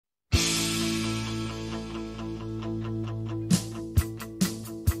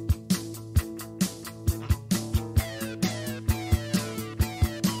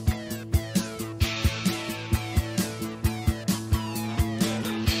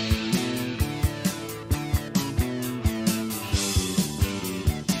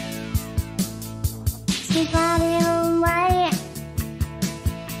She's finding her way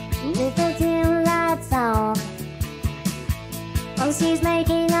with the dim lights on. Oh, she's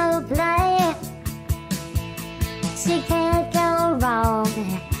making a play. She can't go wrong.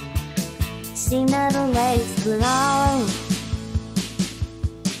 She never waits too long.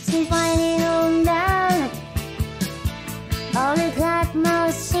 She's winding on down on the clock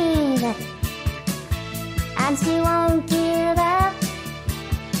machine, and she won't give up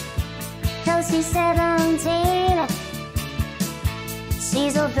till she's 17.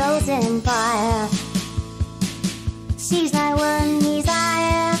 She's a frozen fire. She's my one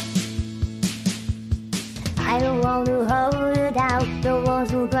desire. I don't want to hold her down, don't want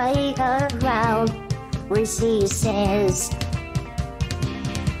to break her crown. When she says,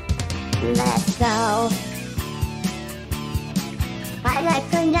 let's go, I like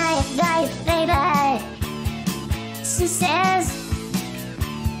the night, baby. She says,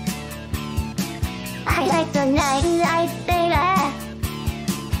 I like the night, baby.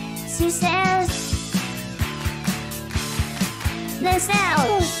 She says, let's go.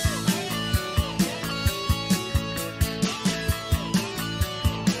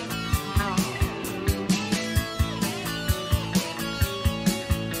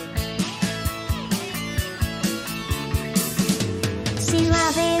 She's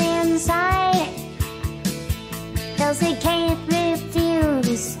laughing inside, cause she can't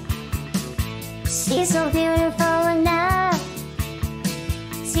refuse. She's so beautiful enough,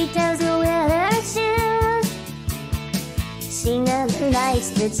 she doesn't wear her shoes. She never likes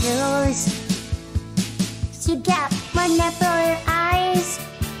the choose. She got one up for her eyes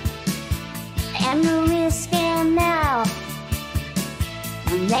and the whiskey now.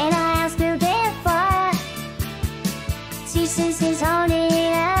 And then I asked her before, she says she's holding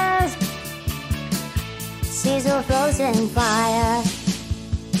it out. She's a frozen fire.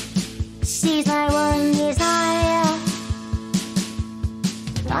 She's my one desire.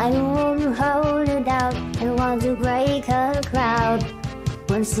 I don't want to hold her down, I want to break her crowd.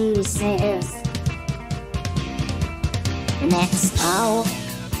 When she says, let's go,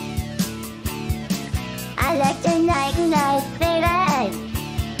 I like the night, baby.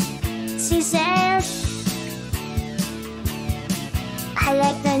 She says, I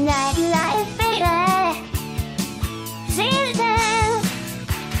like the night, baby. She says,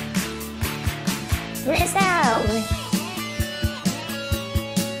 let's go.